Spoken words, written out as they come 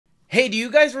Hey, do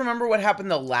you guys remember what happened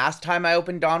the last time I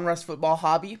opened Donruss Football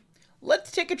Hobby?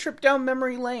 Let's take a trip down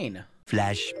memory lane.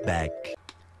 Flashback.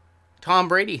 Tom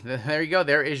Brady. There you go.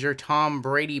 There is your Tom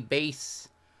Brady base.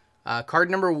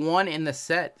 Card number 1 in the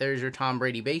set. There's your Tom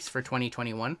Brady base for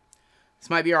 2021. This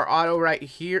might be our auto right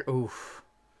here. Oof.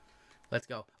 Let's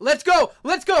go. Let's go.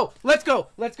 Let's go. Let's go.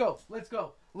 Let's go. Let's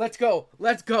go. Let's go.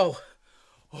 Let's go.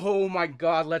 Oh my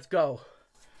God. Let's go.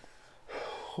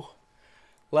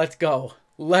 Let's go.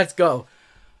 Let's go.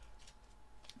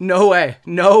 No way.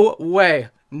 No way.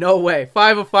 No way.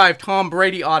 5 of 5 Tom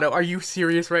Brady auto. Are you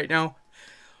serious right now?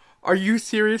 Are you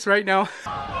serious right now?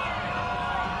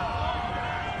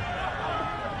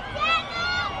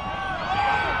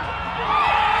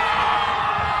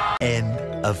 End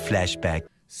of flashback.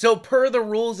 So per the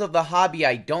rules of the hobby,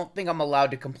 I don't think I'm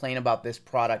allowed to complain about this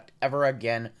product ever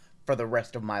again for the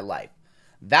rest of my life.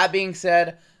 That being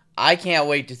said, I can't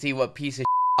wait to see what piece of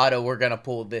auto we're going to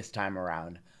pull this time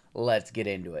around. Let's get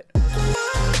into it.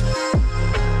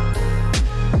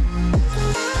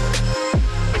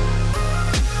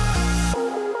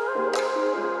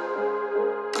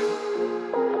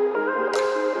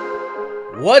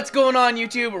 What's going on,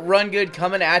 YouTube? Run Good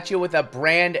coming at you with a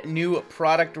brand new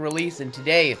product release, and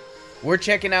today we're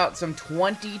checking out some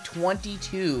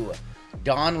 2022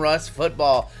 Donruss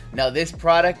football. Now this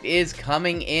product is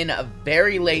coming in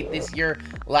very late this year.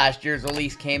 Last year's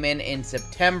release came in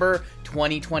September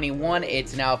 2021.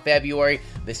 It's now February.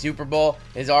 The Super Bowl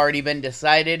has already been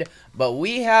decided, but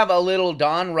we have a little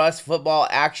Donruss football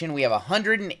action. We have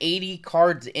 180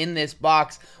 cards in this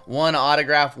box, 1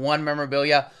 autograph, 1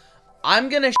 memorabilia. I'm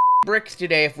gonna bricks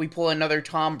today if we pull another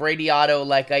Tom Brady auto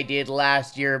like I did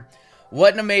last year.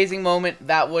 What an amazing moment.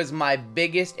 That was my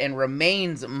biggest and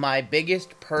remains my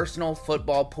biggest personal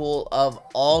football pool of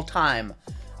all time.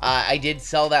 I did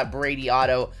sell that Brady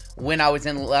auto when I was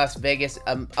in Las Vegas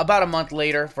about a month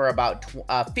later for about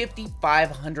 $5,500,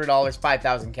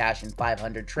 $5,000 cash and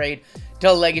 $500 trade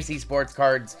to Legacy Sports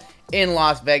Cards in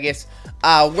Las Vegas.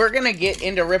 We're going to get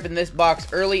into ripping this box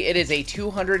early. It is a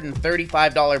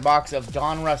 $235 box of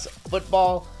Donruss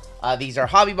football. These are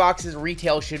hobby boxes.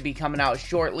 Retail should be coming out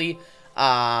shortly.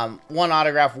 1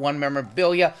 autograph, 1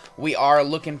 memorabilia. We are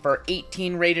looking for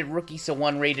 18 rated rookies, so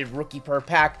 1 rated rookie per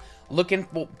pack. Looking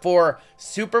for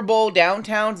Super Bowl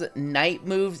downtowns, night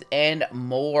moves, and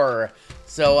more.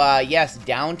 So, yes,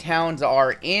 downtowns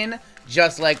are in,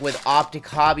 just like with Optic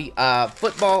Hobby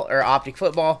football, or Optic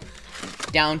Football.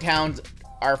 Downtowns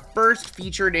are first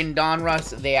featured in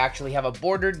Donruss. They actually have a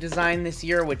bordered design this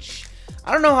year, which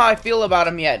I don't know how I feel about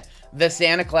them yet. The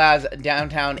Santa Claus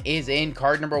downtown is in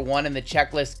card number 1 in the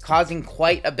checklist, causing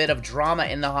quite a bit of drama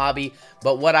in the hobby.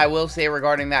 But what I will say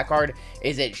regarding that card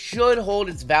is it should hold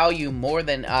its value more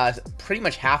than pretty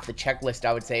much half the checklist,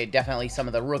 I would say. Definitely some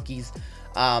of the rookies.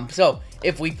 So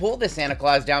if we pull the Santa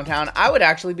Claus downtown, I would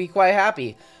actually be quite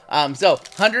happy. So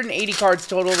 180 cards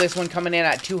total. This one coming in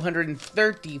at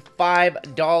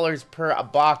 $235 per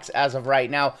box as of right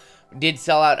now. Did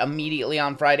sell out immediately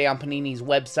on Friday on Panini's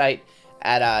website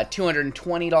at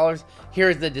 $220.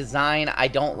 Here's the design. I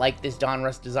don't like this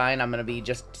Donruss design. I'm going to be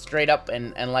just straight up,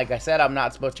 and like I said, I'm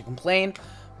not supposed to complain,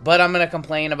 but I'm going to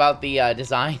complain about the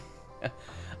design. Do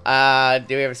we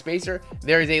have a spacer?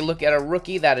 There is a look at a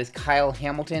rookie. That is Kyle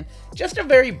Hamilton. Just a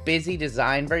very busy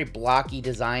design, very blocky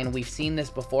design. We've seen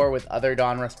this before with other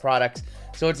Donruss products,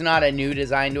 so it's not a new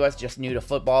design to us, just new to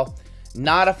football.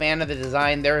 Not a fan of the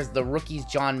design. There's the rookies,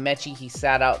 John Mechie. He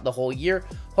sat out the whole year.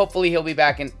 Hopefully he'll be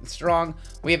back in strong.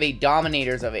 We have a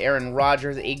Dominators of Aaron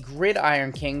Rodgers, a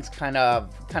Gridiron Kings, kind of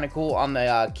cool on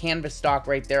the canvas stock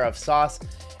right there of Sauce,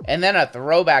 and then a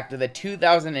throwback to the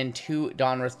 2002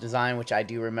 Donruss design, which I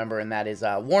do remember, and that is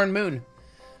Warren Moon.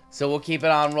 So we'll keep it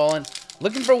on rolling.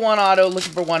 Looking for 1 auto,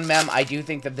 looking for 1 mem. I do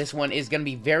think that this one is going to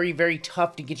be very, very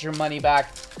tough to get your money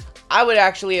back. I would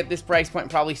actually, at this price point,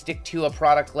 probably stick to a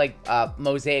product like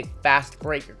Mosaic Fast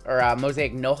Break, or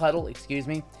Mosaic No Huddle, excuse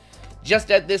me. Just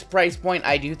at this price point,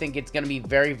 I do think it's going to be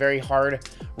very, very hard.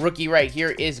 Rookie right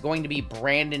here is going to be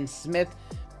Brandon Smith.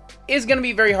 Is going to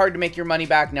be very hard to make your money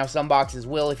back. Now, some boxes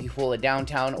will if you pull a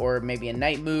downtown or maybe a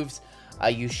night moves.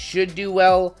 You should do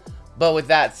well. But with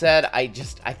that said, I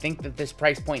think that this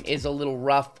price point is a little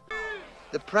rough.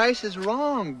 The price is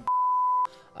wrong.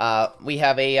 We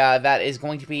have a, that is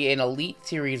going to be an Elite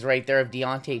Series right there of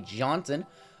Deontay Johnson.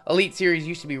 Elite Series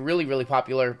used to be really, really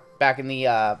popular back in the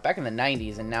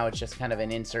 90s, and now it's just kind of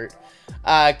an insert.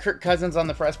 Kirk Cousins on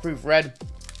the Press Proof Red.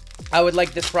 I would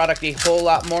like this product a whole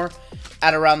lot more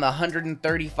at around the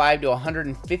 $135 to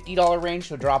 $150 range,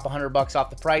 so drop $100 off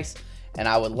the price, and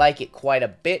I would like it quite a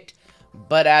bit.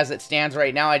 But as it stands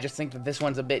right now, I just think that this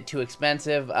one's a bit too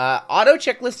expensive. Auto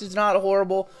checklist is not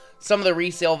horrible. Some of the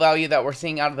resale value that we're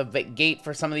seeing out of the gate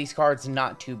for some of these cards is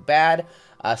not too bad.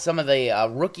 Some of the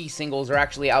rookie singles are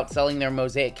actually outselling their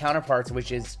Mosaic counterparts,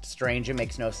 which is strange. It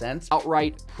makes no sense.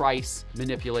 Outright price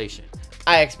manipulation.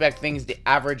 I expect things to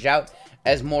average out.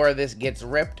 As more of this gets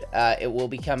ripped, it will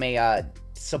become a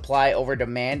supply over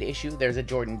demand issue. There's a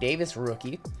Jordan Davis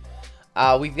rookie.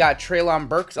 We've got Treylon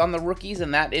Burks on the rookies,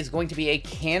 and that is going to be a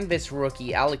canvas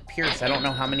rookie, Alec Pierce. I don't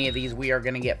know how many of these we are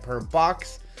going to get per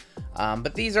box,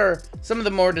 but these are some of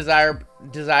the more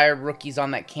desired rookies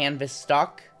on that canvas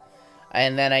stock.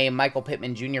 And then a Michael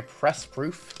Pittman Jr. press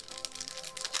proof.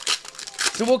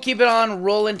 So we'll keep it on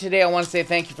rolling today. I want to say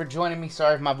thank you for joining me.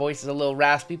 Sorry if my voice is a little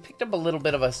raspy. Picked up a little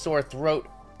bit of a sore throat,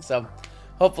 so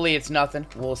hopefully it's nothing.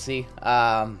 We'll see.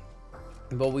 But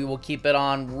we will keep it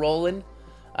on rolling.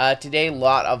 Today,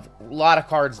 lot of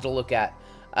cards to look at.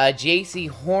 J.C.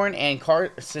 Horn and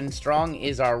Carson Strong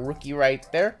is our rookie right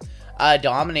there.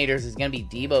 Dominators is going to be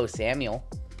Deebo Samuel.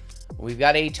 We've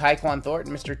got a Tyquan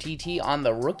Thornton, Mr. TT on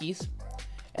the rookies.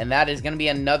 And that is going to be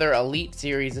another Elite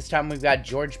Series. This time we've got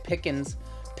George Pickens.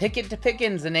 Pickett to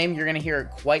Pickens, a name you're going to hear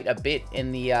quite a bit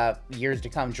in the years to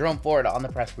come. Jerome Ford on the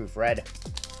press proof red.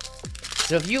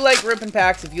 So if you like ripping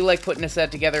packs, if you like putting a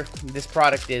set together, this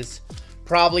product is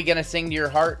probably going to sing to your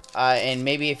heart. And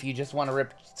maybe if you just want to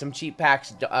rip some cheap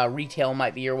packs, retail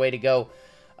might be your way to go.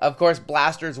 Of course,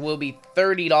 blasters will be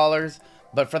 $30.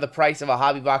 But for the price of a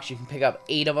hobby box, you can pick up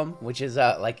 8 of them, which is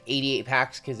like 88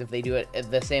 packs, because if they do it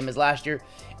the same as last year.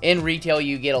 In retail,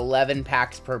 you get 11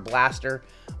 packs per blaster,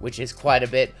 which is quite a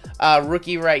bit.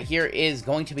 Rookie right here is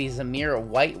going to be Zamir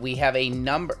White. We have a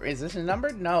number. Is this a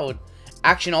number? No.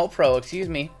 Action All-Pro, excuse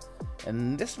me.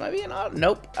 And this might be an auto.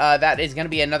 Nope. That is going to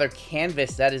be another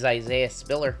canvas. That is Isaiah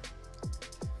Spiller.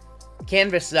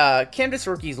 Canvas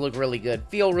rookies look really good.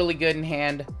 Feel really good in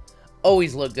hand.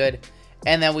 Always look good.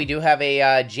 And then we do have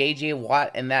a J.J. Watt,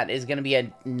 and that is going to be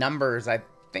a numbers, I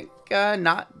think,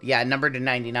 numbered to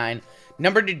 99.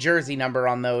 Numbered to jersey number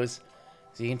on those.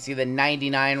 So you can see the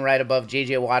 99 right above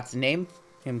J.J. Watt's name.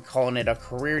 Him calling it a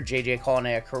career, J.J. calling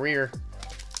it a career.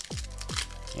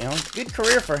 You know, good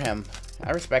career for him. I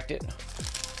respect it.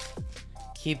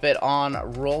 Keep it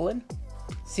on rolling.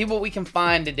 See what we can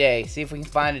find today. See if we can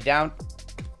find it down.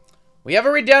 We have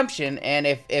a redemption, and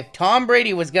if Tom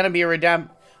Brady was going to be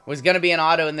an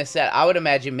auto in this set, I would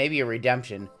imagine maybe a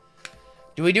redemption.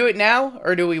 Do we do it now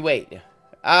or do we wait?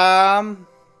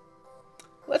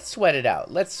 Let's sweat it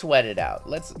out. Let's sweat it out.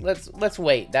 Let's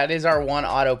wait. That is our 1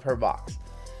 auto per box.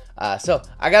 So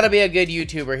I gotta be a good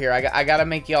YouTuber here. I gotta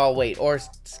make y'all wait or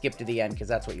skip to the end, because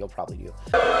that's what you'll probably do.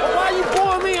 Well, why you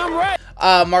pulling me? I'm right.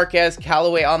 Marquez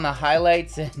Callaway on the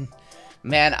highlights, and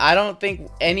man, I don't think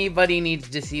anybody needs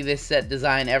to see this set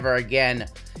design ever again.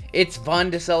 It's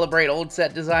fun to celebrate old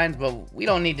set designs, but we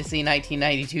don't need to see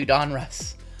 1992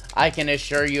 Donruss. I can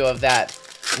assure you of that.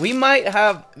 We might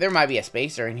have, there might be a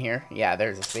spacer in here. Yeah,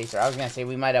 there's a spacer. I was going to say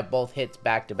we might have both hits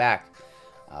back to back.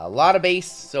 A lot of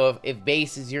base, so if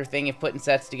base is your thing, if putting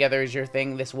sets together is your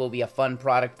thing, this will be a fun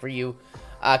product for you.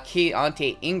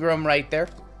 Keontae Ingram right there.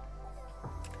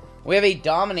 We have a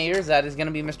Dominators, that is going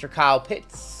to be Mr. Kyle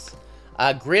Pitts.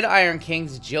 Gridiron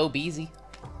Kings, Joe Beasy.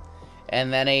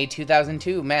 And then a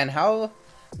 2002. Man, how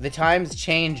the times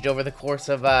changed over the course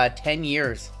of 10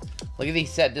 years. Look at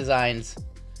these set designs.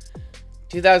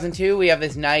 2002, we have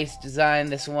this nice design.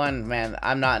 This one, man,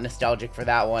 I'm not nostalgic for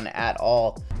that one at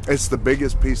all. It's the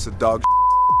biggest piece of dog.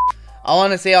 I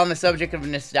want to say on the subject of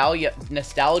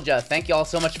nostalgia, thank you all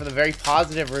so much for the very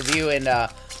positive review and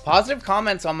positive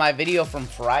comments on my video from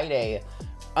Friday,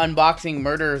 unboxing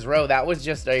Murderer's Row. That was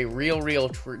just a real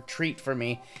treat for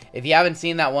me. If you haven't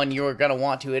seen that one, you're going to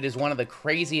want to. It is one of the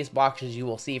craziest boxes you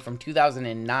will see from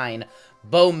 2009.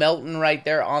 Bo Melton right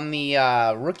there on the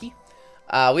rookie.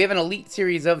 We have an Elite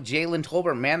Series of Jalen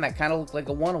Tolbert. Man, that kind of looked like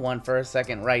a 101 for a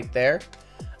second right there.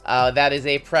 That is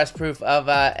a press proof of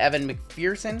Evan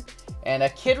McPherson. And a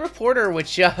Kid Reporter,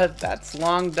 which that's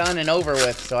long done and over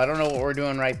with. So I don't know what we're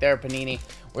doing right there, Panini.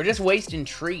 We're just wasting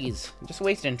trees. Just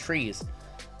wasting trees.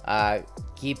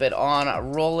 Keep it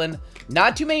on rolling.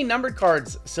 Not too many numbered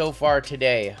cards so far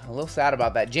today. A little sad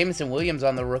about that. Jameson Williams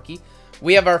on the rookie.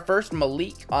 We have our first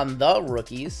Malik on the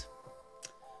rookies.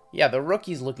 Yeah, the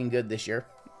rookie's looking good this year.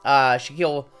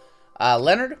 Shaquille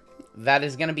Leonard. That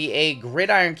is going to be a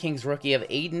Gridiron Kings rookie of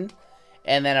Aiden.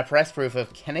 And then a press proof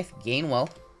of Kenneth Gainwell.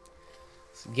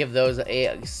 So give those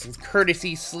a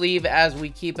courtesy sleeve as we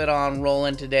keep it on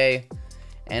rolling today.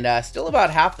 And still about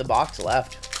half the box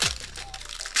left.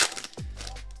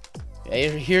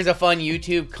 Here's a fun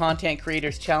YouTube content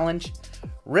creators challenge.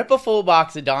 Rip a full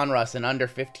box of Donruss in under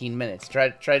 15 minutes. Try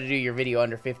to do your video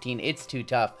under 15. It's too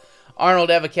tough. Arnold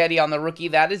Eviketti on the rookie.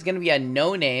 That is going to be a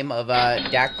no-name of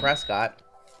Dak Prescott.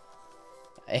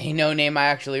 A no-name I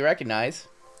actually recognize.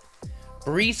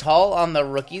 Breece Hall on the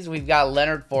rookies. We've got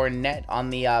Leonard Fournette on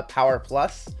the Power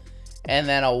Plus. And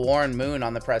then a Warren Moon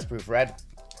on the Press Proof Red.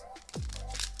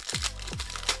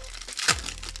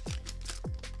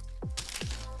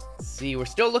 See, we're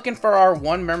still looking for our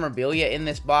one memorabilia in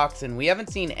this box, and we haven't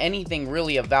seen anything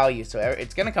really of value, so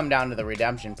it's going to come down to the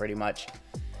redemption pretty much.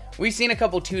 We've seen a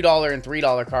couple $2 and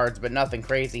 $3 cards, but nothing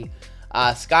crazy.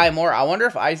 Sky Moore, I wonder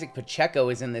if Isaac Pacheco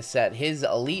is in this set. His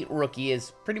elite rookie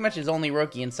is pretty much his only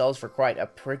rookie and sells for quite a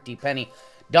pretty penny.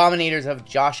 Dominators of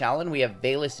Josh Allen, we have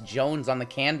Velus Jones on the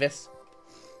canvas.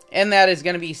 And that is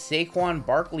going to be Saquon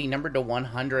Barkley, numbered to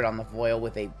 100 on the foil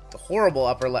with a horrible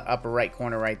upper right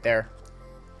corner right there.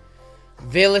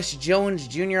 Velus Jones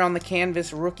Jr. on the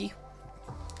canvas rookie.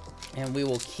 And we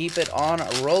will keep it on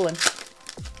rolling.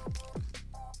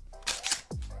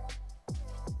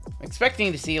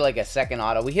 Expecting to see like a second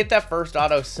auto. We hit that first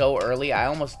auto so early, I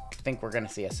almost think we're going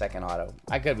to see a second auto.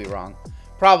 I could be wrong.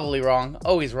 Probably wrong.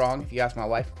 Always wrong if you ask my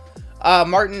wife.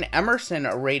 Martin Emerson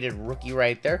rated rookie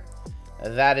right there.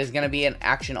 That is going to be an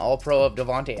action all-pro of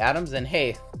Devontae Adams. And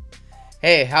hey,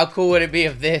 how cool would it be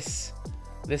if this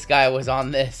guy was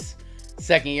on this?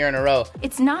 Second year in a row.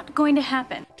 It's not going to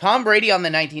happen. Tom Brady on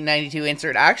the 1992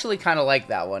 insert. I actually kind of like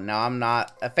that one. Now, I'm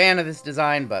not a fan of this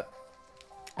design, but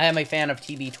I am a fan of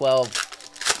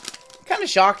TB12. Kind of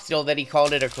shocked still that he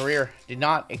called it a career. Did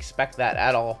not expect that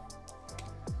at all.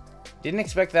 Didn't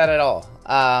expect that at all.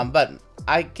 But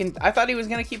I thought he was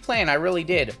going to keep playing. I really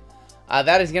did.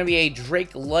 That is going to be a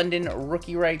Drake London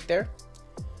rookie right there.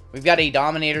 We've got a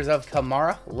Dominators of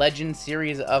Kamara, Legend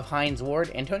Series of Hines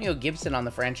Ward, Antonio Gibson on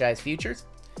the franchise futures,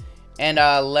 and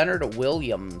Leonard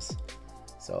Williams.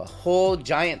 So a whole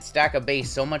giant stack of base,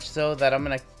 so much so that I'm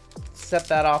going to set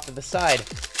that off to the side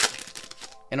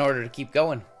in order to keep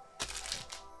going.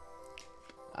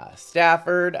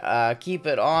 Stafford, keep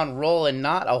it on rolling.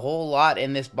 Not a whole lot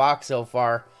in this box so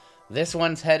far. This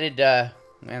one's headed,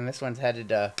 man, this one's headed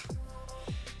to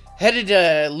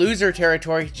loser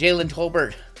territory. Jalen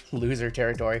Tolbert. Loser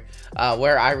territory,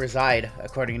 where I reside,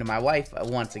 according to my wife,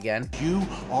 once again. You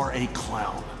are a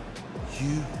clown.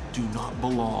 You do not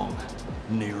belong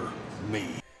near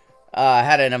me.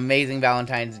 Had an amazing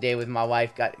Valentine's Day with my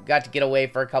wife. Got to get away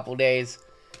for a couple days,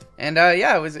 and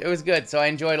yeah, it was good. So I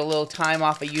enjoyed a little time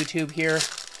off of YouTube here,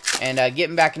 and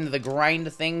getting back into the grind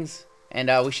of things.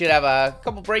 And we should have a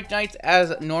couple break nights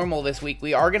as normal this week.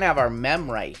 We are gonna have our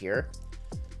mem right here.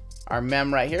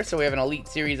 So we have an Elite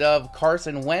Series of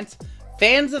Carson Wentz.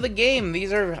 Fans of the game,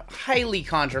 these are highly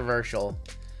controversial.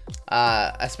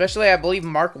 Especially, I believe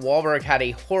Mark Wahlberg had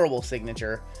a horrible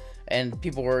signature, and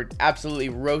people were absolutely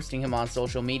roasting him on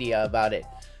social media about it.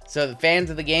 So the fans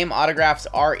of the game autographs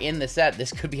are in the set.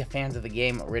 This could be a fans of the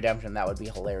game redemption. That would be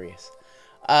hilarious.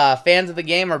 Fans of the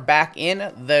game are back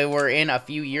in. They were in a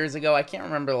few years ago. I can't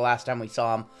remember the last time we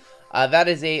saw them. That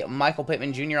is a Michael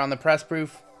Pittman Jr. on the press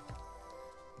proof.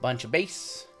 Bunch of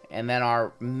base, and then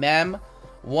our mem,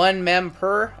 one mem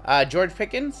per George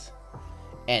Pickens,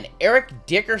 and Eric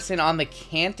Dickerson on the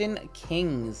Canton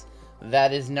Kings.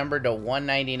 That is numbered to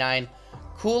 199.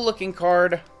 Cool looking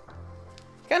card,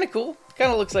 kind of cool.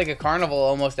 Kind of looks like a carnival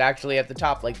almost, actually, at the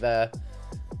top, like the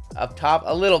up top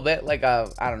a little bit, like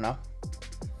a, I don't know.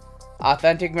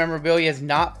 Authentic memorabilia is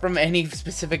not from any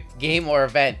specific game or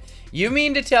event. You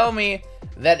mean to tell me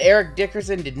that Eric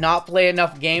Dickerson did not play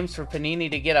enough games for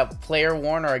Panini to get a player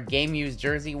worn or a game used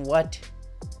jersey? What?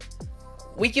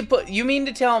 We can put, you mean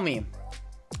to tell me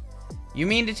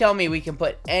we can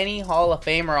put any Hall of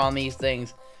Famer on these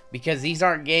things because these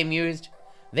aren't game used?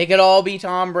 They could all be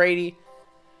Tom Brady.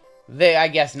 I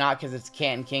guess not, because it's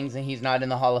Canton Kings and he's not in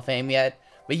the Hall of Fame yet.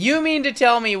 But you mean to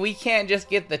tell me we can't just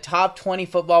get the top 20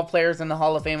 football players in the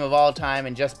Hall of Fame of all time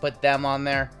and just put them on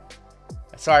there?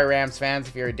 Sorry, Rams fans,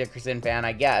 if you're a Dickerson fan,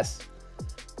 I guess.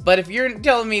 But if you're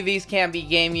telling me these can't be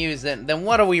game used, then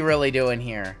what are we really doing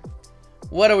here?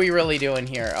 What are we really doing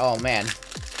here? Oh, man.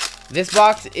 This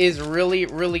box is really,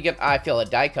 really good. I feel a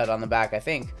die cut on the back, I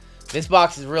think. This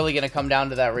box is really going to come down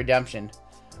to that redemption.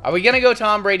 Are we going to go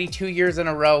Tom Brady 2 years in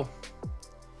a row?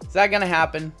 Is that going to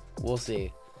happen? We'll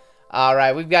see. All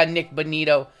right, we've got Nick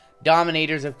Bonito,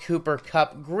 Dominators of Cooper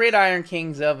Kupp, Gridiron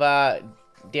Kings of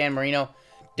Dan Marino.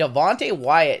 Devontae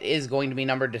Wyatt is going to be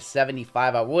numbered to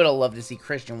 75. I would have loved to see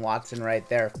Christian Watson right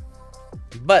there.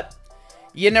 But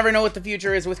you never know what the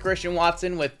future is with Christian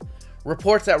Watson, with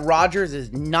reports that Rodgers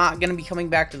is not going to be coming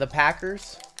back to the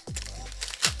Packers.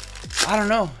 I don't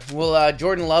know. Will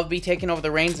Jordan Love be taking over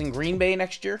the reins in Green Bay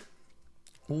next year?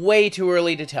 Way too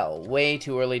early to tell. Way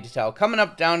too early to tell. Coming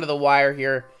up down to the wire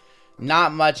here.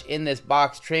 Not much in this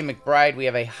box. Trey McBride. We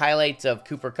have a highlights of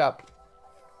Cooper Kupp.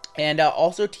 And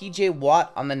also TJ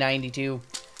Watt on the 92.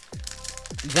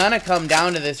 Gonna come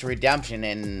down to this redemption.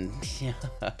 And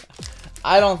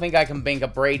I don't think I can bank a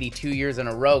Brady 2 years in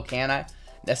a row, can I?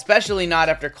 Especially not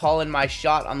after calling my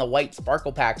shot on the white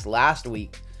sparkle packs last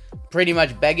week. Pretty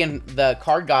much begging the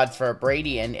card gods for a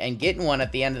Brady and getting one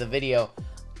at the end of the video.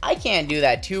 I can't do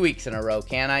that 2 weeks in a row,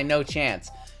 can I? No chance.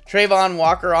 Trayvon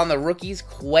Walker on the rookies.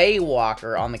 Quay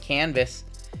Walker on the canvas.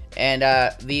 And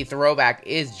the throwback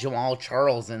is Jamal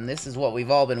Charles. And this is what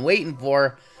we've all been waiting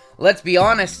for. Let's be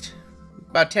honest.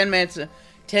 About 10 minutes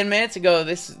ago,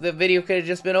 the video could have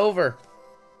just been over.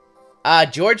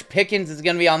 George Pickens is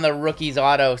going to be on the rookies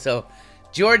auto. So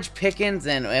George Pickens,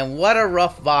 and what a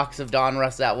rough box of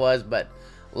Donruss that was. But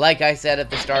like I said at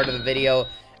the start of the video,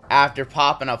 after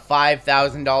popping a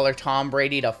 $5,000 Tom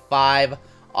Brady to 5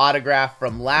 autograph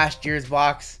from last year's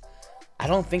box, I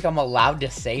don't think I'm allowed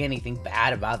to say anything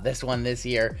bad about this one this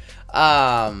year.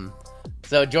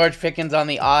 So George Pickens on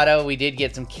the auto. We did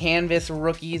get some canvas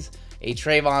rookies. A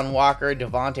Trayvon Walker,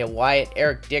 Devontae Wyatt,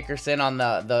 Eric Dickerson on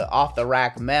the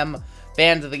off-the-rack mem.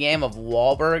 Fans of the game of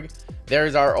Wahlberg.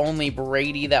 There's our only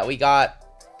Brady that we got.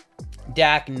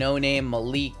 Dak, No Name,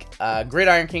 Malik,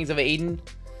 Gridiron Kings of Aiden,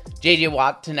 J.J.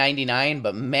 Watt to 99.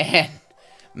 But man,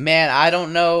 I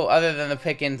don't know. Other than the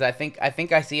Pickens, I think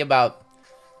I see about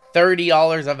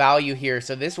 $30 of value here.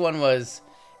 So this one was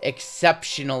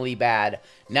exceptionally bad.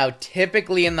 Now,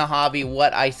 typically in the hobby,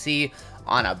 what I see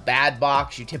on a bad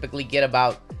box, you typically get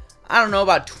about, I don't know,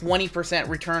 about 20%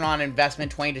 return on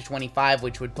investment, 20 to 25,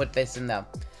 which would put this in the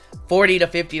 $40 to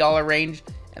 $50 range.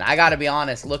 And I gotta be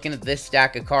honest, looking at this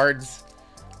stack of cards,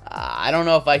 I don't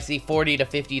know if I see $40 to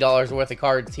 $50 worth of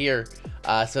cards here.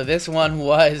 So this one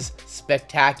was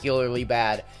spectacularly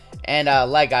bad. And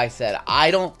like I said,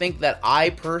 I don't think that I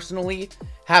personally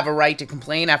have a right to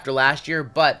complain after last year,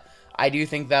 but I do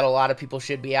think that a lot of people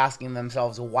should be asking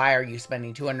themselves, why are you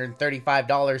spending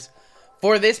 $235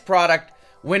 for this product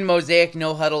when Mosaic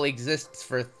No Huddle exists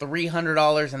for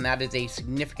 $300, and that is a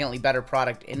significantly better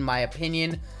product in my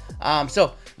opinion.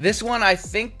 So this one, I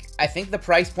think the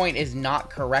price point is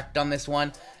not correct on this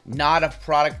one. Not a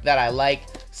product that I like.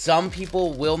 Some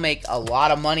people will make a lot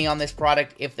of money on this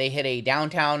product if they hit a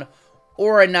downtown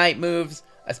or a night moves,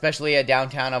 especially a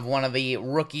downtown of one of the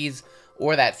rookies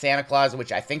or that Santa Claus,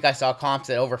 which I think I saw comps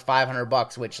at over 500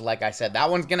 bucks, which, like I said, that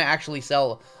one's going to actually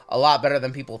sell a lot better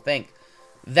than people think.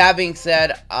 That being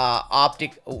said,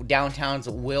 Optic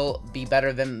downtowns will be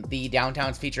better than the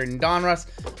downtowns featured in Donruss.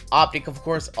 Optic, of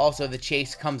course, also the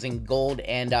Chase comes in gold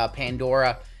and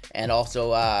Pandora, and also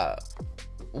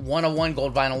 101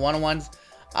 gold vinyl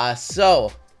 101s.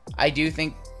 So I do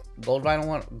think gold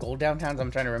vinyl gold downtowns,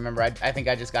 I'm trying to remember. I think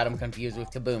I just got them confused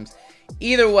with Kabooms.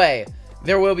 Either way,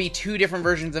 there will be 2 different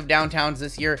versions of downtowns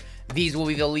this year. These will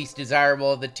be the least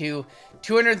desirable of the two.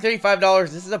 $235,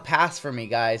 this is a pass for me,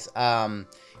 guys.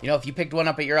 You know, if you picked one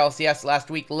up at your LCS last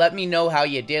week, let me know how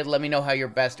you did. Let me know how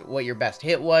what your best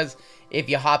hit was. If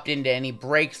you hopped into any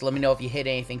breaks, let me know if you hit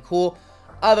anything cool.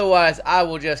 Otherwise, I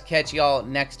will just catch y'all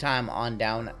next time on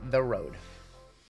Down the Road.